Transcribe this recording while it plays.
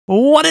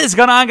What is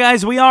going on,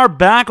 guys? We are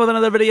back with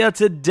another video.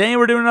 Today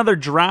we're doing another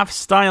draft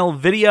style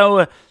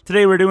video.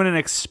 Today we're doing an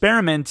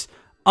experiment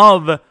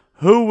of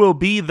who will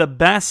be the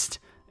best,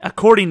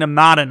 according to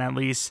Madden at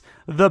least,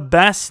 the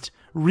best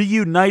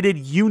reunited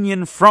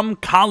union from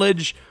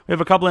college. We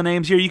have a couple of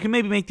names here. You can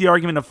maybe make the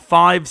argument of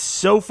 5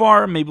 so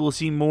far. Maybe we'll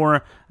see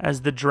more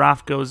as the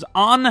draft goes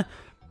on.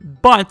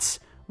 But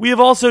we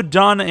have also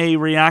done a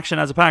reaction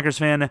as a Packers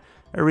fan,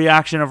 a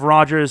reaction of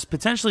Rodgers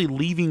potentially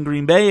leaving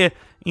Green Bay,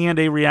 and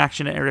a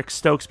reaction to Eric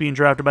Stokes being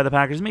drafted by the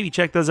Packers. Maybe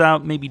check those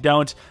out, maybe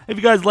don't. If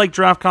you guys like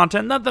draft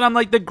content, not that I'm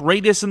like the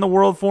greatest in the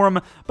world for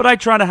them, but I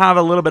try to have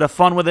a little bit of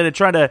fun with it. I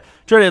try to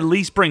at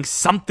least bring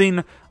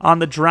something on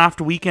the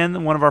draft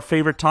weekend, one of our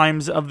favorite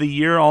times of the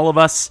year, all of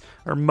us,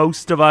 or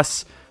most of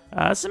us.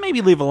 So maybe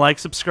leave a like,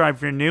 subscribe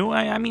if you're new.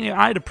 I mean,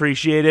 I'd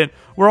appreciate it.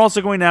 We're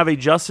also going to have a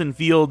Justin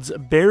Fields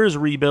Bears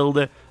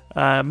rebuild,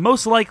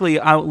 most likely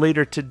out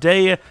later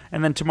today,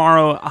 and then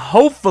tomorrow,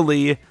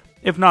 hopefully,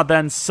 if not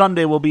then,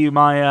 Sunday will be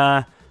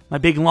my my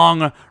big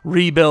long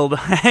rebuild.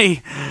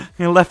 Hey,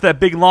 I left that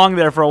big long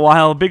there for a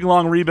while. Big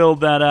long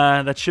rebuild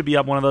that should be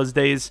up one of those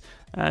days.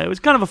 It was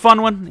kind of a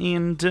fun one,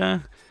 and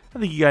I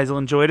think you guys will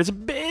enjoy it. It's a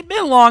bit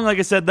long, like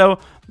I said, though.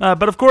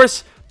 But of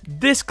course,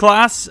 this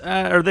class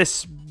or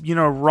this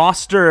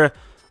roster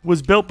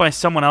was built by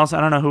someone else. I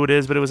don't know who it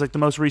is, but it was like the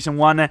most recent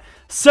one.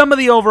 Some of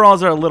the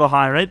overalls are a little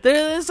high, right?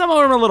 Some of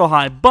them are a little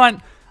high,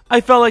 but I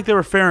felt like they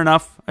were fair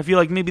enough. I feel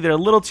like maybe they're a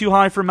little too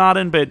high for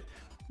Madden, but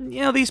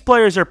these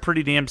players are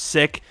pretty damn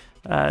sick.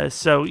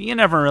 So you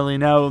never really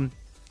know.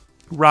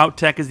 Route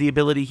Tech is the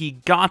ability he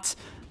got.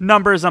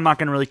 Numbers I'm not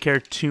going to really care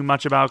too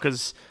much about,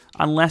 because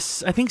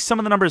unless I think some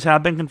of the numbers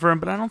have been confirmed,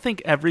 but I don't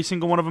think every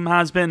single one of them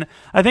has been.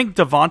 I think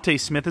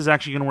Devontae Smith is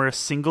actually going to wear a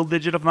single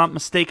digit, if I'm not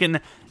mistaken.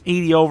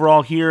 80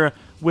 overall here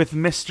with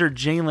Mr.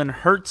 Jalen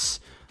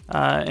Hurts.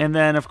 And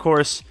then, of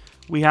course,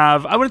 we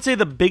have, I wouldn't say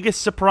the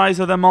biggest surprise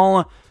of them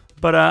all,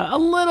 but a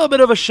little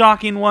bit of a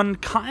shocking one.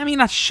 I mean,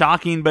 not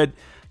shocking, but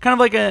kind of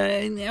like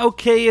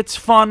okay, it's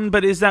fun,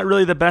 but is that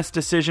really the best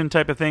decision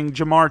type of thing?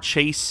 Jamar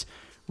Chase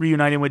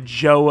reuniting with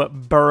Joe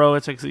Burrow.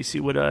 Let's actually see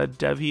what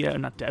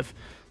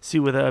see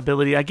what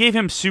ability. I gave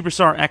him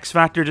Superstar X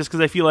Factor just because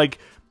I feel like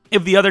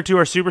if the other two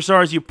are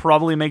superstars, you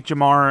probably make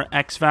Jamar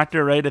X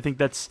Factor, right? I think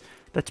that's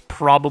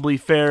probably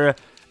fair.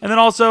 And then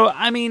also,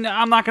 I mean,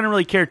 I'm not going to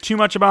really care too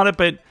much about it,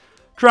 but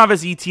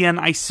Travis Etienne,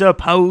 I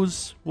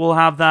suppose, we'll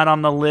have that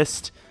on the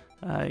list.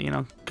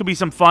 Could be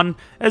some fun.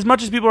 As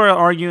much as people are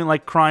arguing,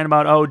 like crying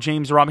about, oh,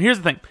 James Robinson. Here's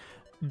the thing.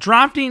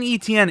 Drafting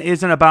Etienne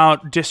isn't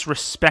about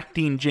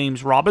disrespecting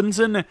James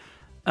Robinson,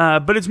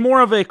 but it's more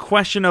of a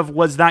question of,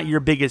 was that your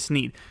biggest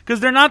need? Because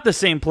they're not the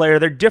same player.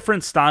 They're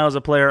different styles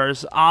of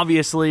players,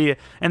 obviously,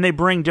 and they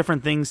bring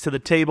different things to the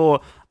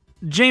table.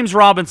 James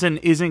Robinson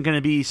isn't going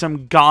to be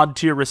some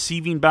god-tier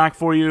receiving back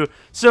for you.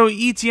 So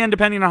Etienne,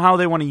 depending on how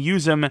they want to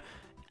use him,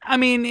 I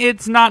mean,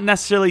 it's not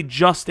necessarily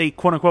just a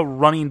quote-unquote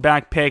running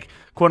back pick,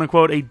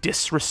 quote-unquote a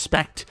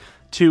disrespect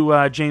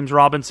to James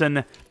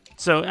Robinson.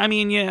 So, I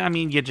mean,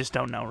 you just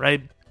don't know,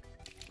 right?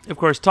 Of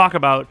course, talk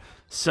about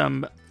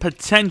some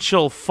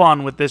potential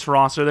fun with this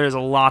roster. There's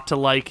a lot to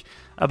like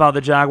about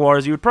the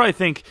Jaguars. You would probably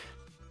think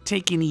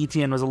taking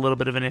Etienne was a little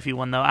bit of an iffy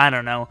one, though. I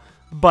don't know.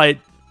 But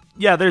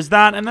yeah, there's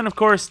that. And then, of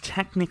course,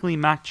 technically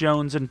Mac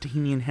Jones and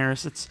Damian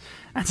Harris.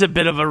 That's a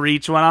bit of a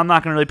reach one. I'm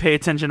not going to really pay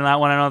attention to that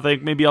one, I don't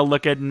think. Maybe I'll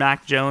look at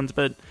Mac Jones,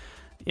 but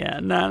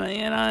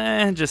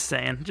yeah, just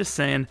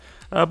saying.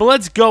 But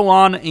let's go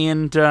on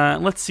and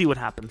let's see what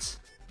happens.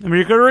 I mean,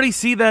 you can already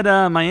see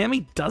that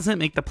Miami doesn't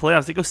make the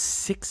playoffs. They go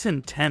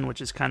 6-10,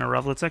 which is kind of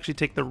rough. Let's actually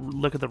take a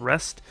look at the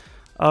rest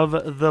of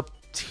the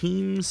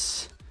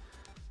teams.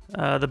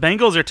 The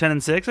Bengals are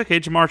 10-6. Okay,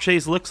 Jamar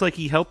Chase looks like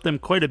he helped them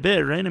quite a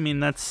bit, right? I mean,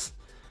 that's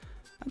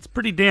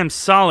pretty damn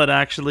solid,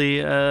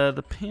 actually.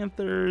 The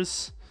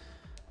Panthers.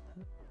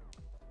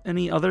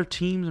 Any other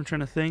teams? I'm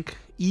trying to think.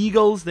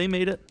 Eagles, they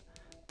made it.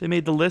 They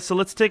made the list. So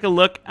let's take a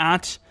look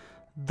at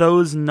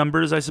those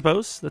numbers, I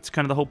suppose. That's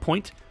kind of the whole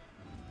point.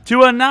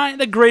 Not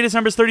the greatest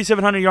numbers,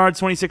 3,700 yards,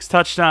 26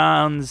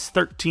 touchdowns,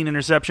 13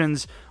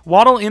 interceptions.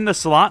 Waddle in the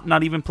slot,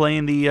 not even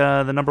playing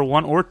the number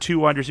 1 or 2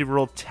 wide receiver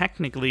role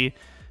technically.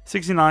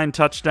 69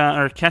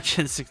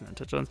 catches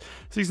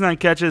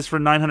for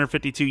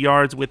 952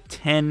 yards with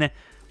 10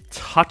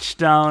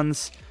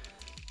 touchdowns.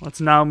 Let's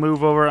now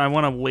move over. I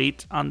want to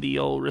wait on the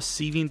old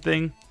receiving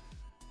thing.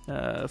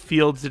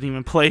 Fields didn't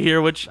even play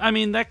here, which, I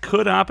mean, that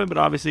could happen, but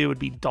obviously it would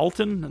be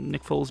Dalton. And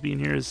Nick Foles being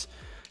here is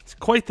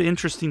quite the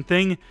interesting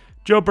thing.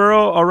 Joe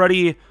Burrow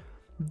already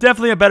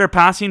definitely a better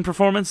passing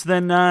performance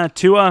than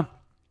Tua.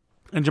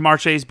 And Jamar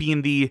Chase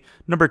being the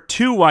number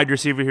 2 wide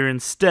receiver here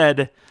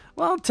instead.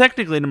 Well,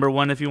 technically number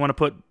 1 if you want to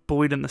put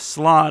Boyd in the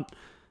slot.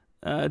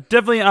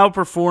 Definitely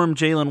outperformed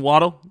Jalen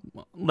Waddle.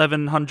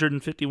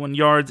 1,151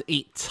 yards,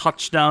 8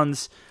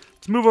 touchdowns.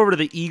 Let's move over to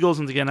the Eagles.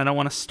 Once again, I don't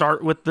want to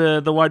start with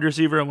the wide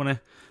receiver. I want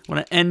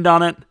to end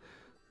on it.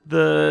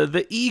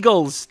 The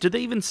Eagles, did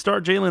they even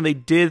start Jalen? They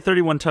did.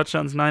 31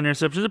 touchdowns, 9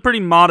 interceptions. A pretty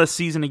modest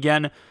season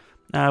again,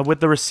 with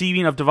the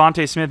receiving of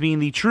Devontae Smith being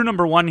the true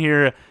number 1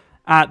 here.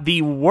 at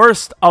the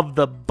worst of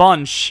the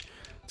bunch.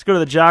 Let's go to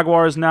the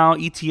Jaguars now.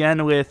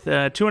 ETN with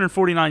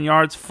 249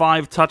 yards,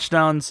 5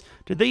 touchdowns.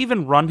 Did they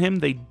even run him?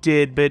 They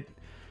did, but it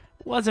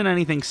wasn't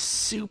anything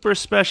super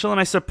special. And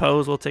I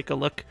suppose we'll take a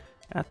look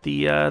at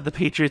the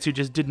Patriots, who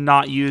just did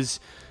not use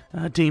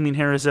Damian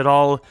Harris at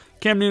all.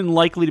 Cam Newton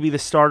likely to be the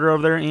starter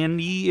over there, and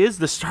he is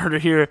the starter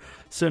here,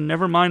 so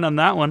never mind on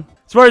that one.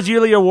 As far as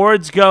yearly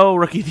awards go,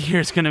 Rookie of the Year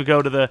is going to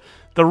go to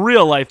the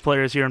real-life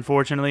players here,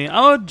 unfortunately.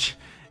 Oh,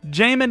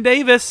 Jamin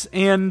Davis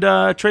and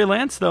Trey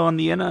Lance, though, on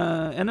the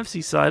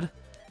NFC side.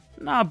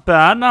 Not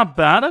bad, not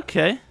bad.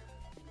 Okay.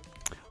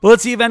 Well,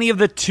 let's see if any of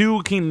the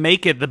two can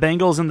make it. The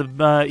Bengals and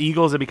the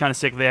Eagles, it'd be kind of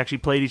sick if they actually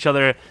played each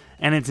other,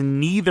 and it's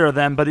neither of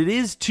them, but it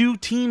is two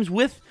teams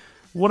with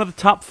one of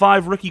the top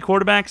 5 rookie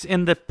quarterbacks,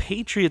 and the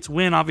Patriots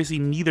win. Obviously,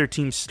 neither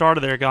team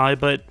started their guy,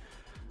 but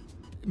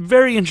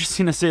very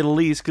interesting to say the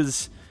least,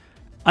 because,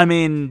 I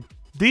mean,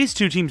 these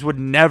two teams would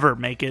never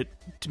make it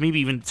to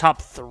maybe even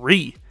top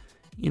 3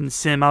 in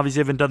Sim. Obviously,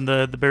 haven't done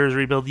the Bears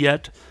rebuild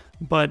yet,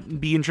 but it'd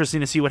be interesting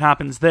to see what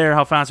happens there,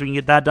 how fast we can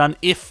get that done,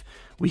 if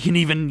we can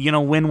even,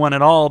 win one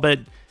at all. But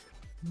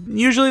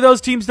usually those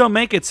teams don't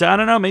make it, so I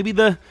don't know, maybe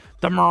the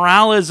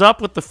morale is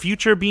up with the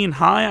future being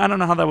high. I don't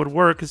know how that would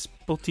work, because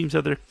both teams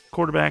have their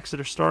quarterbacks that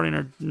are starting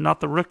are not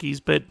the rookies,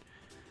 but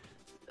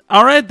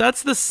all right,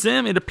 that's the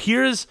Sim. It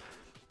appears,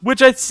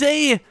 which I'd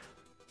say,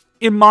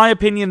 in my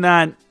opinion,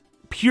 that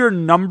pure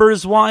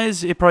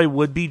numbers-wise, it probably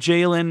would be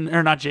Jalen,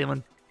 or not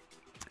Jalen.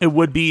 It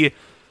would be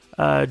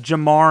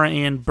Jamar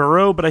and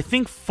Burrow, but I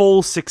think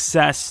full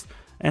success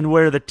and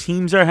where the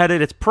teams are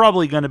headed, it's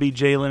probably going to be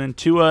Jalen and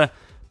Tua,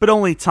 but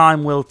only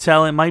time will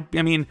tell. It might,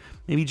 maybe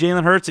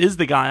Jalen Hurts is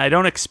the guy. I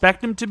don't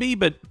expect him to be,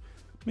 but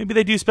maybe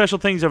they do special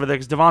things over there,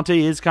 because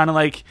Devontae is kind of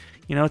like,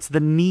 it's the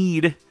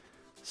need.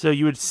 So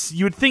you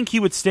would think he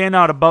would stand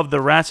out above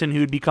the rest, and he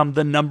would become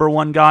the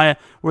 #1 guy,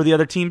 where the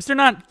other teams, they're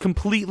not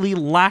completely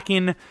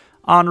lacking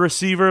on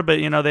receiver, but,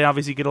 they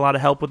obviously get a lot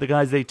of help with the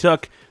guys they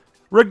took.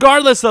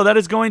 Regardless, though, that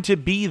is going to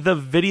be the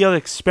video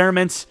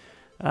experiments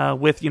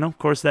with, of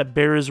course, that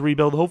Bears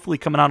rebuild hopefully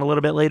coming out a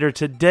little bit later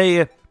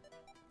today.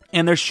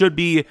 And there should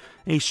be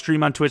a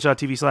stream on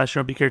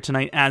twitch.tv/Jeromepkr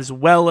tonight as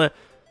well.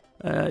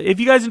 If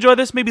you guys enjoy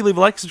this, maybe leave a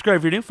like, subscribe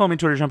if you're new. Follow me on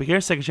Twitter,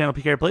 Jeromepkr. Second channel,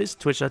 PKR Plays.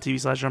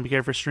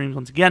 Twitch.tv/Jeromepkr for streams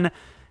once again.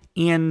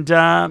 And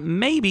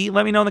maybe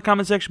let me know in the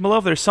comment section below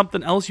if there's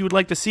something else you would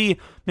like to see.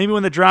 Maybe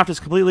when the draft is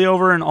completely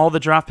over and all the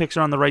draft picks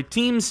are on the right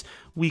teams,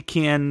 we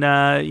can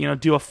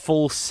do a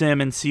full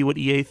sim and see what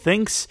EA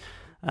thinks.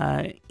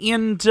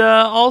 And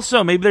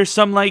also, maybe there's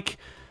some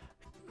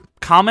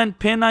comment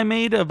pin I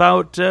made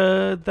about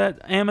that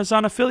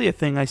Amazon affiliate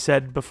thing I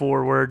said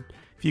before, where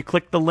if you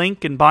click the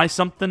link and buy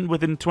something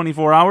within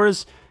 24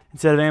 hours,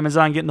 instead of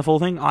Amazon getting the full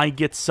thing, I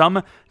get some.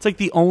 It's like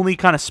the only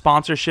kind of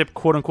sponsorship,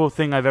 quote-unquote,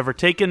 thing I've ever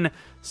taken.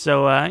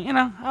 So,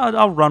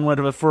 I'll run with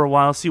it for a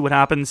while, see what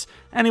happens.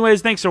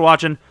 Anyways, thanks for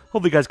watching.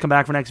 Hope you guys come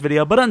back for next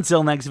video. But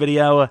until next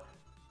video,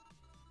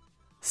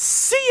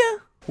 see ya!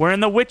 We're in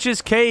the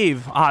witch's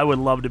cave. I would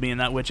love to be in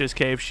that witch's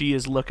cave. She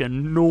is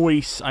looking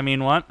nice. I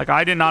mean, what?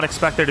 I did not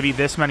expect there to be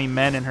this many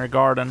men in her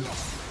garden.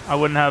 I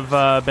wouldn't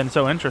have been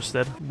so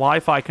interested.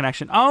 Wi-Fi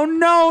connection. Oh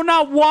no,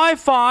 not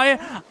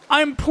Wi-Fi!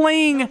 I'm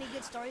playing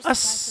a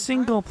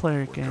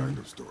single-player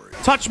game.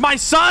 Touch my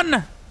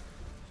son!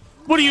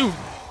 What do you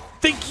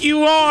think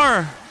you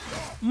are?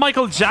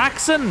 Michael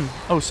Jackson?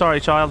 Oh,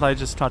 sorry, child. I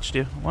just touched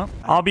you. Well,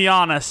 I'll be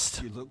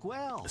honest.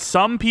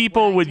 Some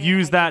people would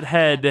use that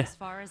head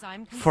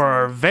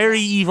for very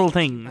evil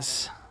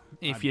things,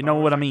 if you know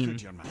what I mean.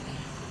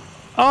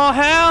 Oh,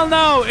 hell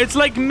no! It's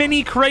like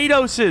mini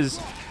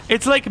Kratoses.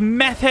 It's like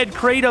meth head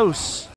Kratos.